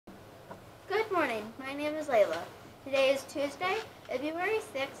morning. My name is Layla. Today is Tuesday, February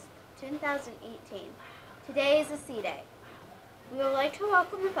 6th, 2018. Today is a C Day. We would like to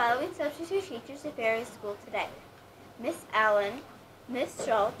welcome the following substitute teachers to Ferry School today: Miss Allen, Miss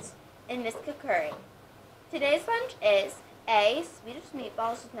Schultz, and Miss Kakuri. Today's lunch is A. Swedish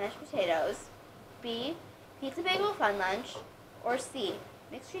meatballs with mashed potatoes, B. Pizza bagel fun lunch, or C.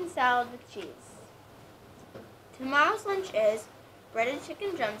 Mixed green salad with cheese. Tomorrow's lunch is breaded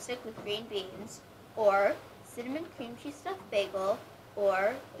chicken drumstick with green beans, or cinnamon cream cheese stuffed bagel,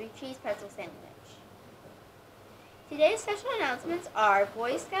 or 3 cheese pretzel sandwich. Today's special announcements are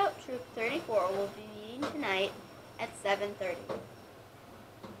Boy Scout Troop 34 will be meeting tonight at 7:30.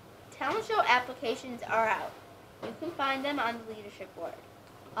 Talent show applications are out. You can find them on the leadership board.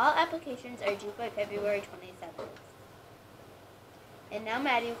 All applications are due by February 27th. And now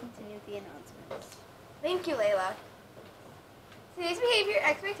Maddie will continue with the announcements. Thank you, Layla. Today's behavior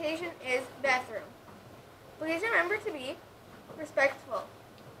expectation is bathroom. Please remember to be respectful.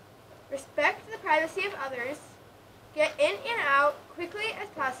 Respect the privacy of others. Get in and out quickly as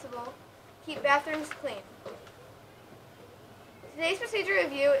possible. Keep bathrooms clean. Today's procedure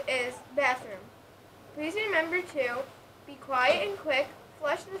review is bathroom. Please remember to be quiet and quick,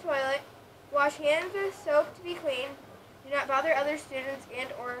 flush the toilet, wash hands with soap to be clean, do not bother other students and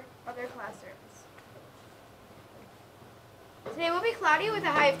or other classrooms. Today will be cloudy with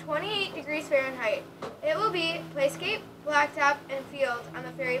a high of 28 degrees Fahrenheit. It will be playscape, blacktop, and field on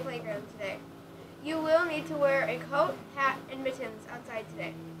the Ferry playground today. You will need to wear a coat, hat, and mittens outside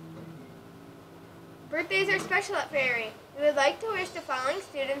today. Birthdays are special at Ferry. We would like to wish the following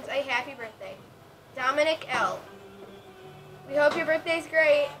students a happy birthday. Dominic L. We hope your birthday's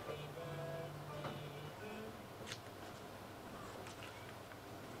great.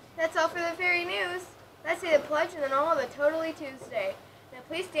 That's all for the Ferry News. Let's say the pledge and then all of the Totally Tuesday. Now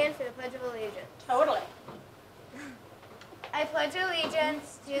please stand for the Pledge of Allegiance. Totally. I pledge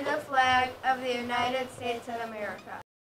allegiance to the flag of the United States of America